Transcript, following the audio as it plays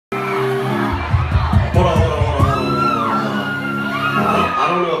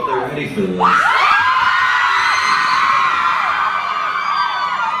ready for this.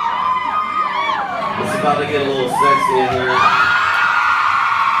 It's about to get a little sexy in here.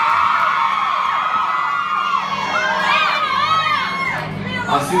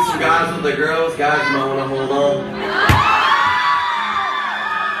 I see some guys with their girls. Guys, you might want to hold on.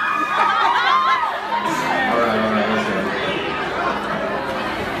 Alright, let's go.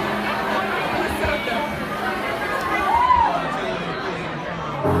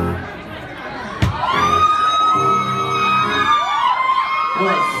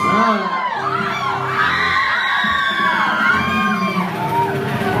 What's up?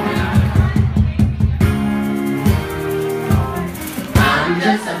 I'm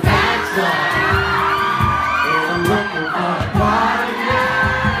just a bachelor, and I'm looking for a partner,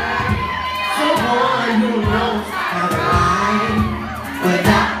 someone who knows how to ride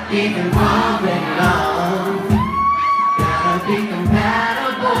without even falling love. Gotta be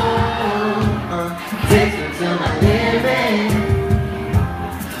compatible, takes me to my limit.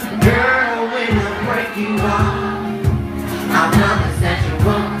 Girl, when I break you off, I promise that you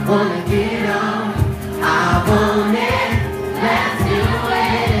won't wanna get off. I want it, let's do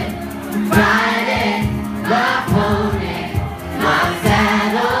it. Ride it, my pony, my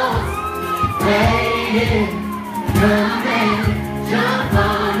saddle's waiting. Come in, jump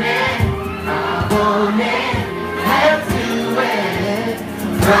on it. I want it, let's do it.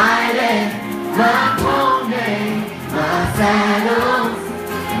 Ride it, my pony, my saddle's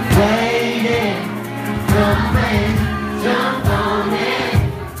waiting. Come in, jump on it.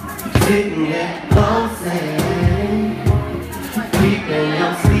 Sitting there close and keeping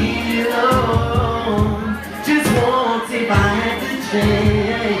your sleeve on. Just want if I had to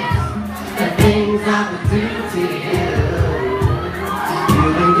change the things I would do to you. You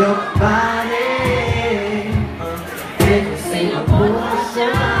and your body, every single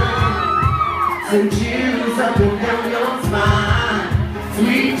portion. Some juice up and down your spine.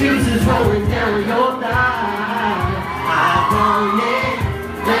 Sweet juices rolling down your thigh. I want it,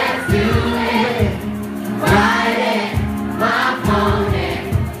 let's do it. Ride it, my pony,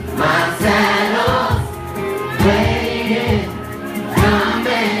 my saddle's waiting. Come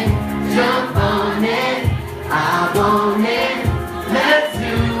and jump on it. I want it, let's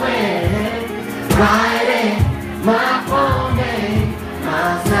do it. Ride it, my pony, my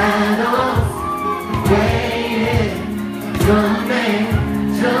saddle's waiting. Come and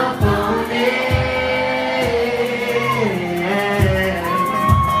jump on it.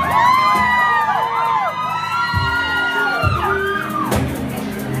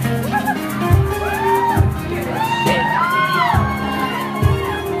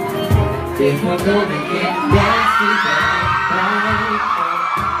 If we're gonna get nasty, right?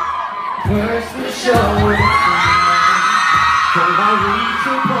 First we'll show it. Till I reach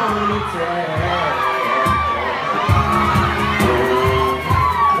your ponytail.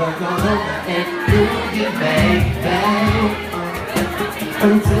 Work all over and do you, baby,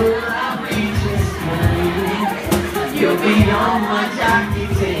 until I reach your spine. You'll be on my jockey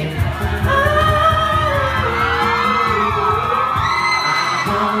team.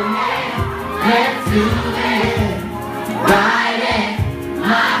 Let's do it, ride it,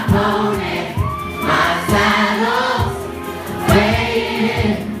 my pony, my saddle's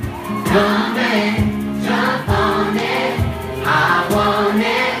waiting. Come and jump on it, I want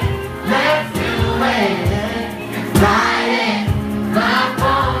it, let's do it. Ride it, my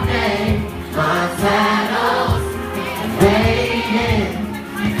pony, my saddle's waiting.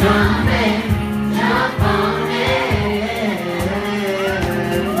 Come and jump on it.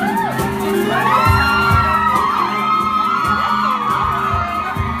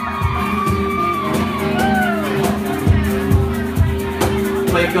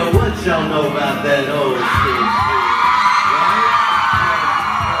 Waco, what y'all know about that old shit?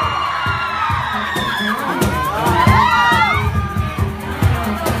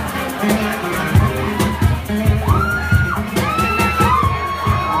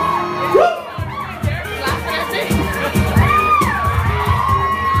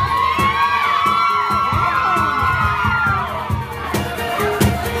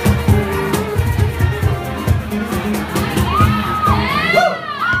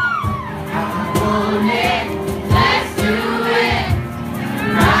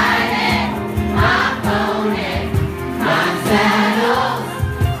 Saddles,